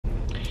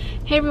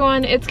Hey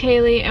everyone, it's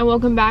Kaylee and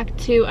welcome back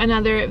to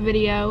another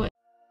video.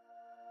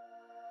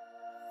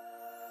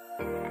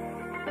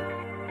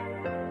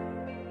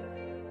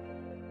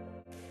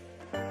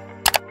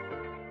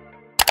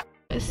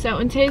 So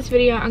in today's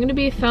video, I'm going to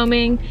be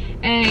filming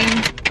a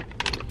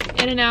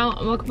In-N-Out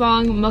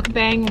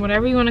mukbang,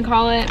 whatever you want to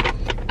call it.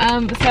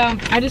 So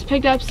I just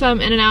picked up some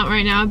In-N-Out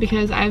right now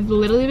because I've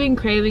literally been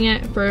craving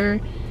it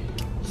for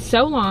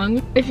so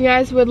long. If you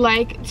guys would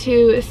like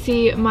to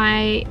see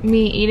me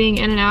eating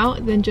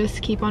In-N-Out, then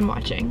just keep on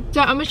watching. So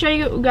I'm gonna show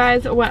you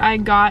guys what I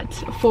got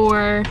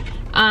for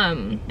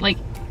like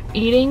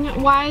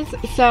eating wise.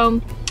 So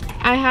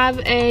I have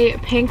a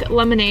pink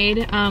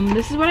lemonade.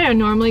 This is what I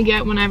normally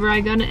get whenever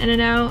I go to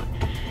In-N-Out.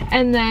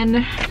 And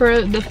then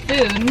for the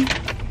food,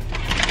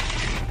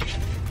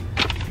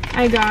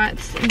 I got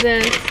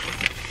this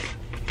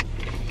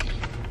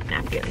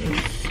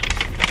napkins.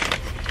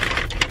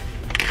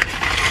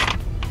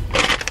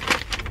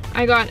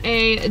 I got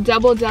a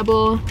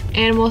double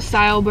animal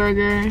style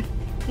burger.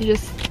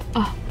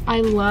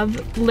 I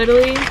love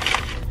literally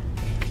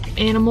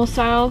animal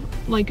style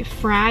like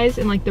fries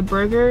and like the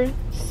burger,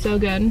 so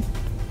good.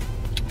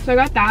 So I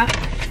got that,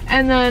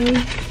 and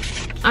then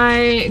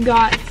I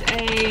got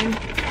a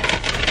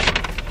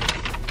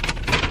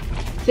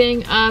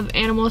thing of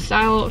animal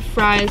style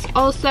fries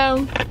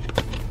also.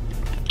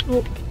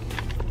 Oh.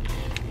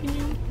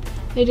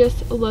 They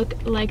just look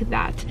like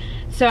that.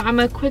 So I'm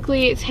gonna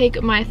quickly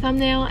take my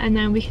thumbnail and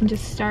then we can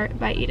just start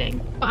by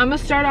eating. I'm gonna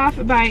start off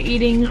by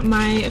eating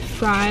my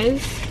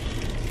fries.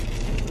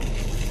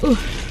 Ooh.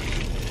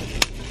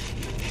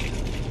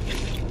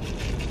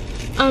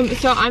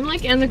 So I'm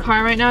like in the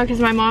car right now because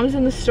my mom's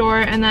in the store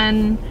and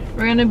then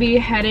we're gonna be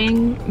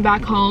heading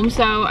back home.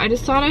 So I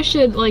just thought I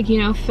should, like, you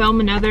know,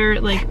 film another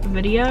like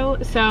video.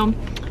 So I'm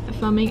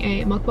filming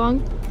a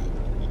mukbang.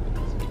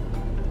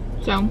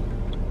 So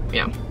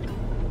yeah.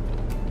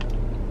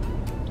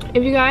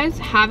 If you guys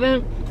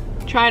haven't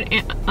tried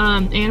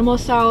animal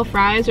style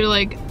fries or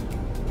like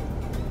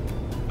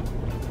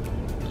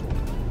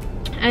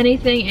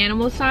anything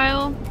animal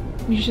style,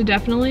 you should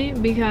definitely,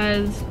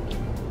 because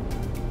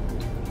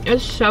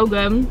it's so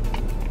good.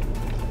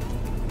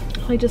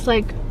 Like just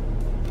like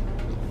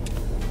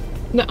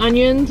the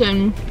onions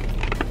and,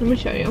 let me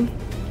show you,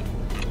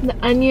 the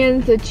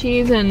onions, the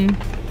cheese, and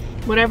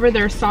whatever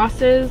their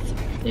sauce is,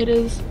 it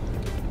is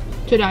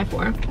to die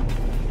for.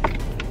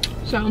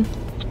 So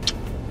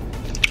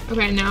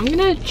okay, now I'm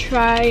gonna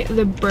try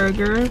the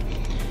burger,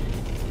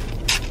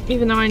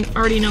 even though I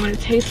already know what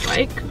it tastes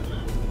like.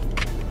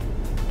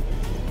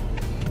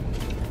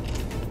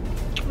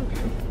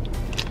 Okay.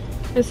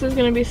 This is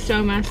gonna be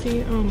so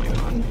messy. Oh my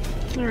god.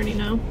 I already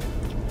know.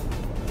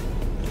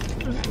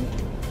 Okay.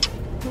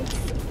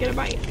 Let's get a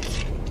bite.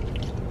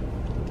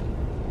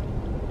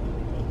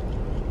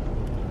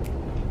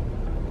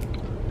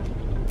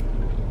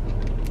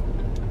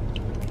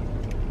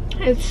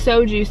 It's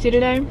so juicy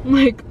today.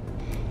 Like,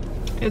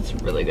 it's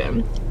really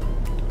good.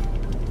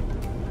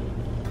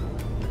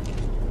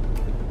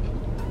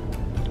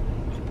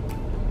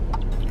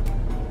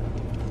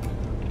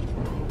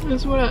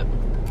 This is what it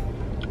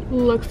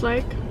looks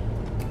like.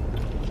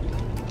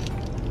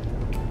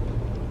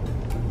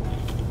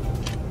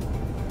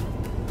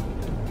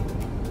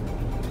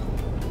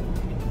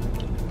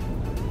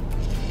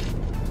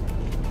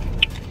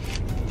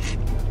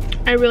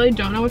 I really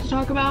don't know what to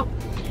talk about.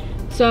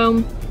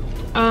 So,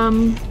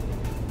 I'm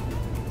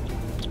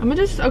gonna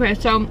just, okay,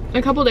 so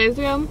a couple days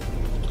ago,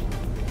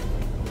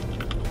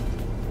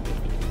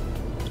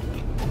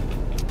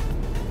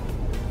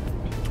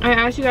 I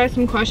asked you guys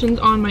some questions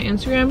on my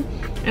Instagram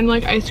and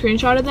like I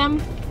screenshotted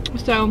them.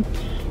 So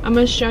I'm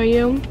gonna show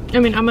you,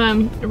 I'm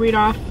gonna read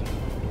off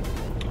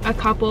a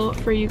couple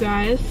for you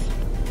guys.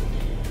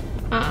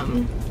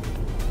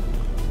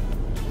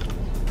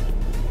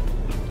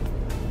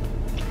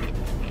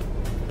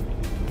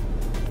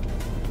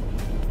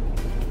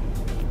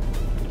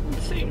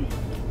 Let's see.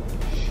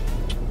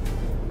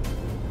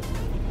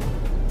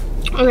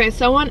 Okay,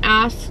 someone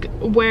asked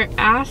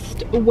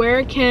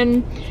where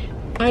can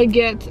I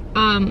get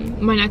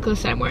my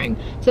necklace I'm wearing.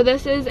 So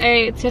this is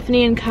a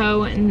Tiffany &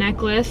 Co.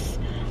 necklace.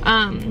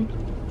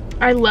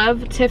 I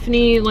love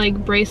Tiffany like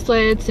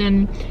bracelets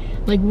and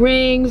like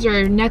rings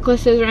or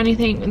necklaces or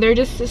anything. They're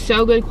just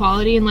so good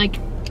quality, and like,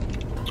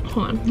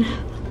 hold on.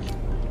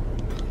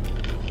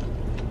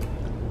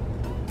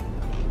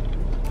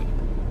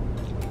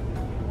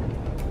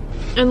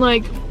 And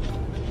like,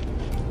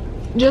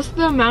 just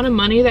the amount of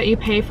money that you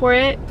pay for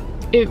it,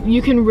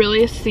 you can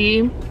really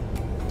see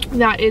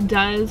that it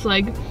does,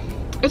 like,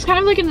 it's kind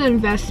of like an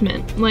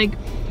investment. Like,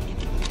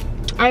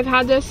 I've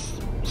had this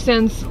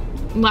since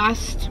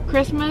last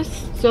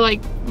Christmas, so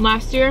like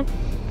last year,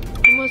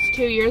 almost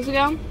 2 years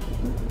ago,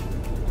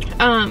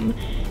 and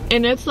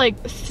it's like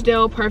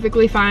still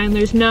perfectly fine.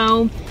 There's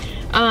no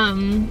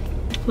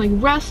like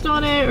rust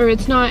on it, or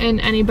it's not in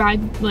any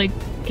bad like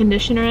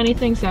condition or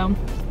anything. So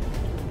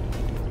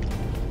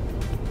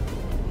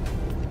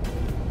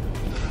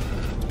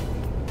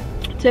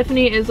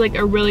Tiffany is like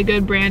a really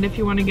good brand if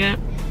you want to get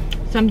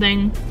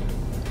something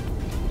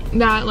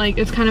that like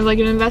it's kind of like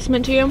an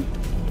investment to you?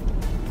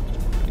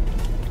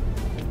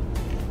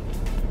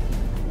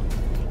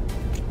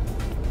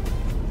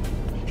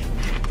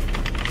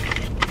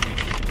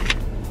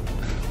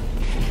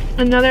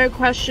 Another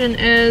question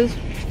is,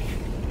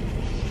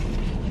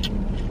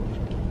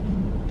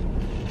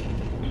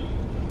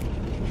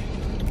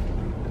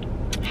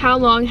 how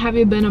long have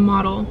you been a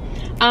model?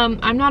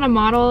 I'm not a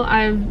model.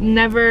 I've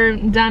never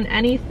done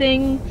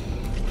anything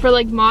for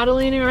like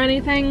modeling or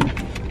anything.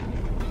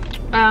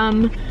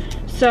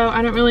 So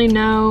I don't really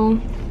know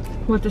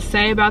what to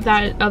say about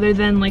that other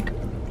than like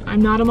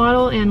I'm not a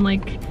model and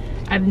like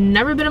I've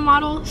never been a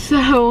model.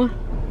 So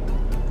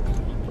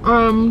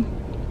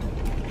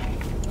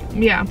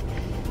yeah.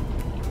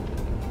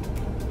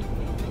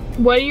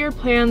 What are your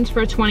plans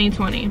for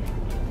 2020?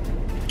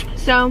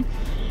 So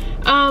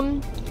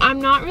I'm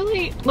not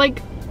really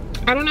like,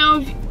 I don't know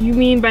if you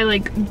mean by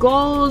like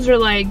goals or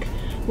like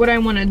what I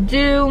want to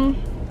do.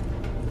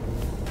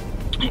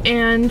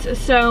 And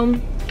so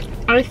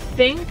I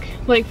think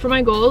like for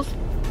my goals,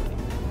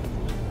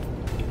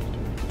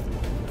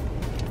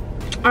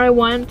 I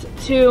want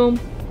to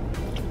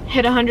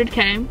hit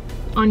 100K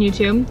on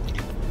YouTube.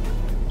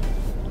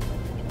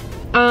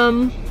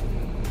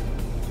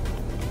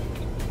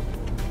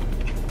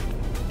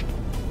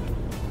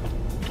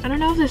 I don't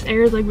know if this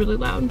air is like really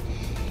loud,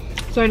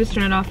 so I just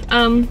turn it off.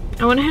 I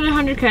want to hit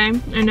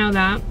 100K. I know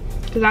that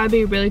because that would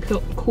be really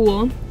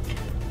cool.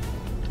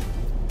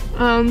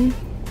 I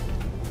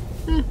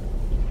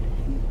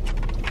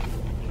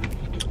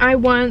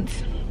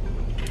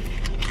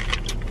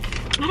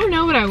don't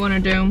know what I want to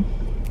do,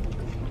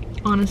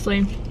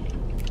 honestly.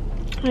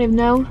 I have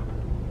no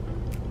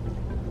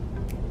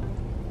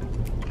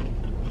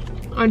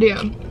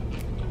idea.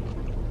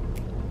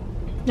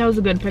 That was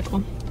a good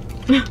pickle.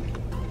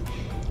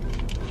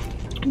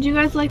 Do you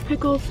guys like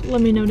pickles?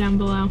 Let me know down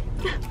below.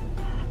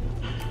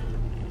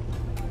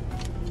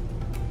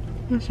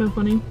 That's so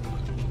funny.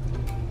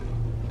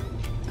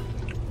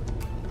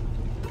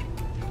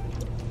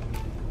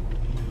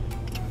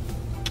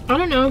 I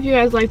don't know if you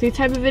guys like these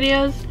type of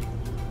videos.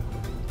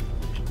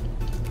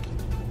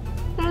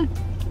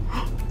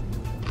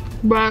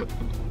 But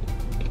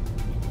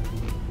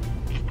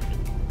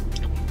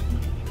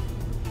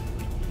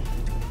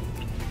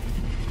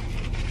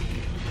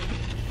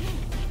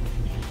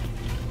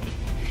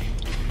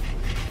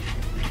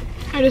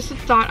I just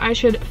thought I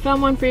should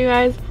film one for you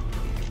guys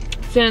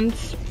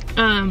since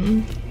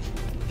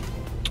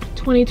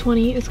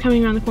 2020 is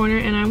coming around the corner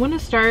and I want to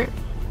start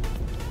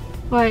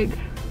like,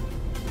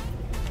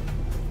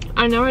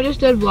 I know I just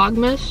did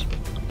Vlogmas,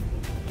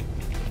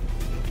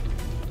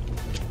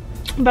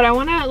 but I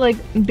want to like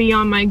be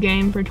on my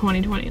game for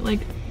 2020. Like,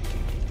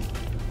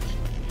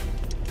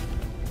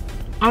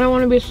 I don't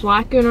want to be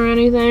slacking or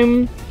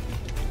anything.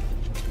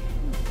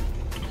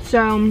 So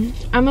I'm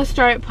gonna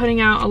start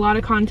putting out a lot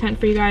of content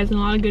for you guys and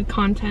a lot of good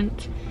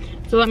content.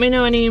 So let me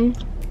know any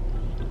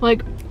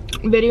like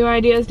video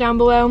ideas down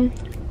below.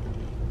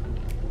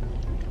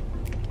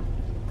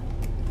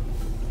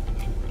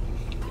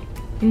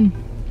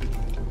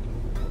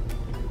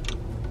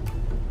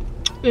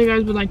 That you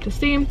guys would like to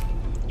see.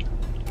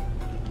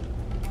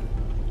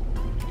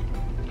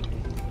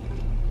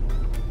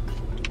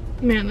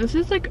 Man, this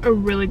is like a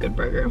really good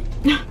burger.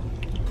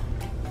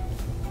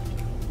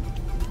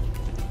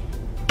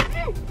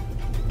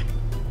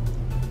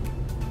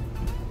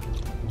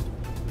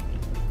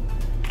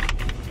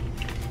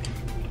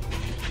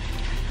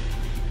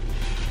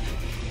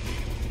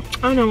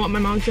 I don't know what my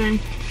mom's doing.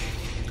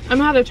 I'm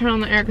gonna have to turn on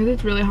the air because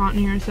it's really hot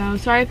in here, so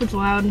sorry if it's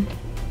loud.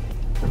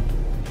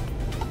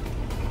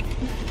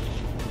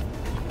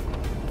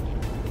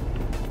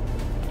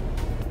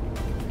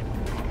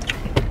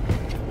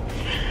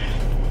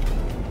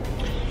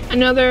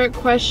 Another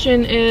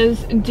question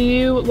is, do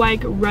you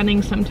like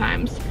running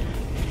sometimes?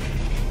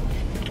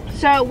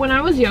 So when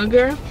I was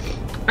younger,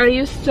 I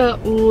used to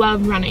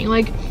love running.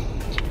 Like,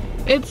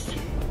 it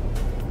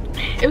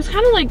was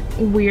kind of like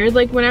weird.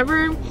 Like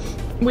whenever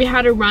we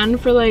had to run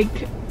for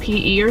like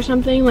PE or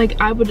something,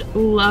 like I would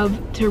love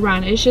to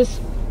run. It's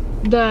just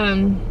the,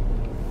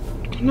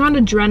 not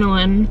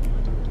adrenaline,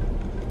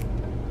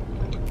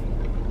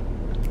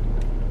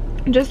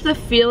 just the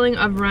feeling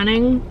of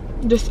running.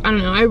 Just, I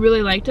don't know, I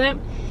really liked it.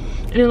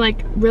 And it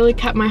like really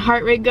kept my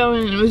heart rate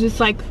going, and it was just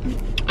like,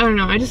 I don't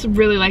know, I just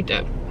really liked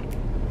it.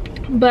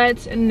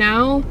 But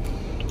now,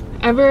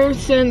 ever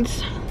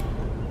since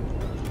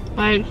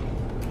like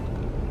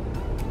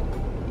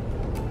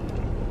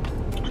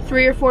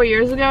 3 or 4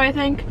 years ago, I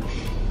think,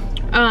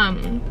 I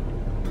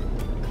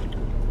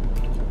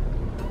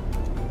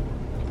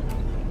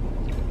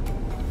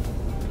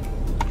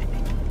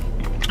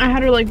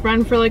had to like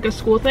run for like a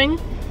school thing,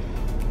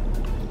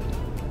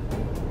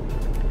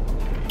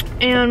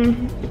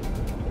 and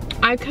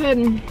I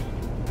couldn't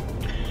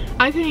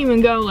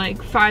even go like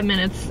 5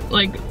 minutes,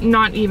 like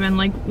not even,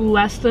 like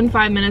less than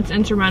 5 minutes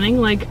into running.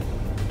 Like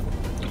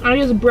I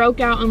just broke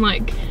out in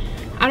like,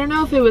 I don't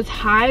know if it was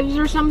hives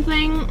or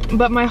something,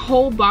 but my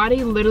whole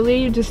body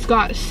literally just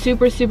got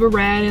super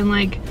red, and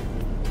like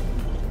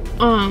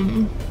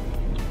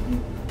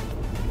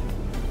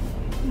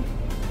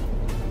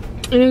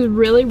it was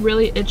really,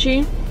 really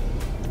itchy,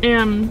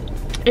 and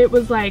it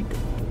was like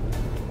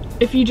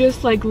if you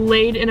just like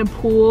laid in a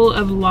pool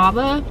of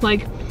lava.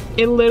 Like,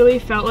 it literally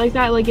felt like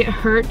that. Like, it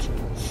hurt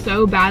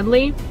so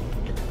badly.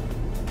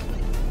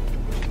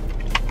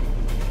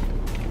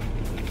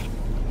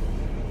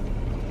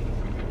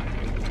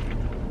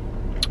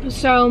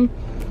 So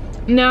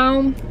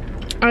now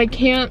I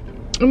can't,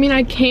 I mean,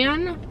 I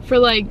can for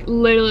like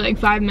literally like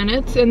 5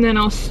 minutes, and then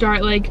I'll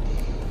start like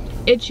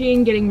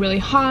itching, getting really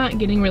hot,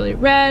 getting really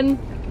red.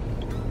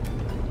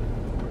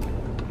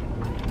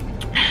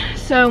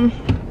 So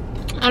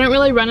I don't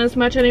really run as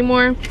much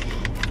anymore.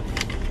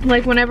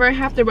 Like, whenever I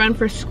have to run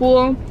for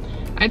school,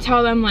 I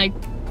tell them like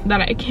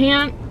that I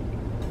can't,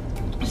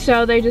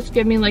 so they just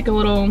give me like a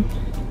little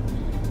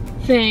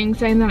thing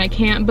saying that I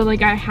can't, but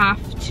like I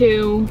have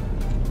to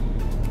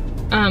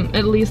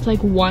at least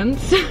like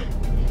once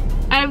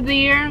out of the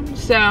year.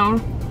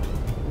 So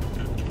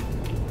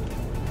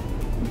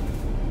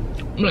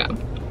yeah.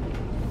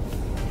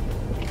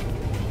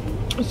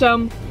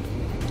 So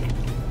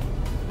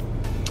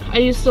I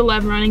used to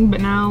love running,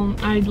 but now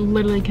I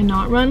literally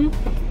cannot run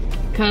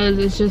because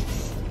it's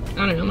just,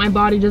 I don't know, my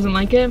body doesn't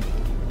like it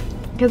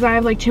because I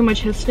have like too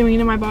much histamine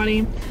in my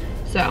body.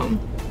 So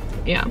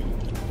yeah.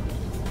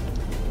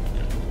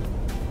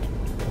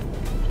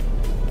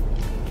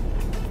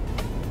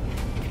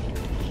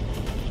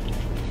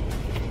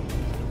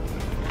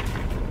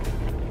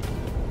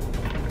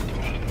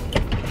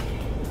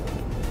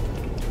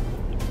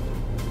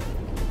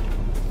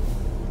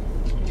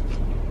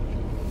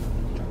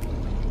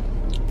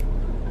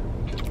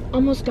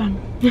 Almost done.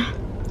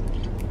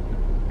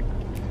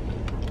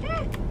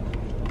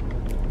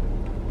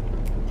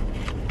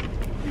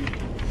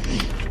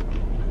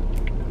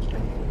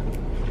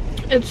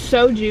 It's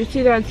so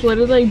juicy that it's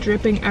literally like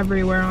dripping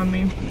everywhere on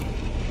me.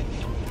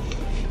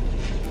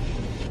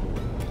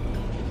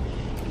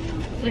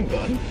 Thank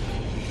God.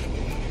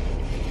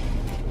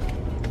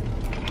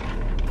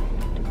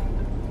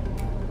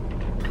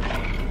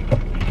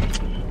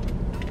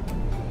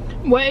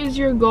 What is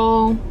your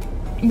goal?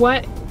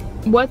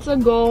 What's a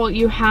goal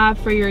you have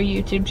for your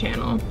YouTube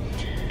channel?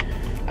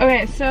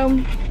 Okay,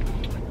 so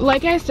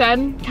like I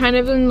said, kind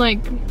of in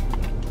like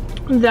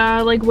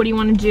the like what do you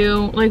want to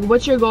do, like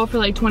what's your goal for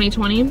like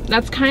 2020,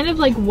 that's kind of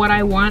like what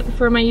I want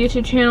for my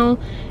YouTube channel,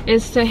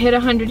 is to hit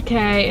 100K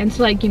and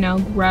to like, you know,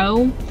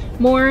 grow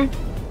more.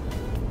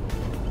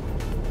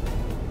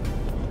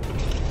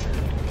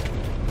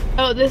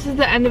 Oh, this is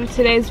the end of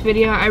today's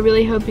video. I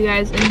really hope you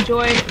guys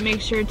enjoyed.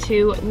 Make sure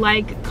to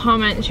like,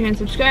 comment, share, and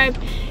subscribe,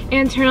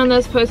 and turn on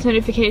those post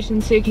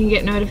notifications so you can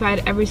get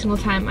notified every single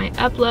time I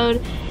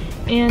upload.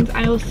 And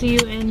I will see you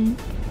in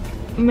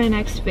my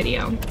next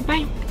video.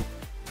 Bye.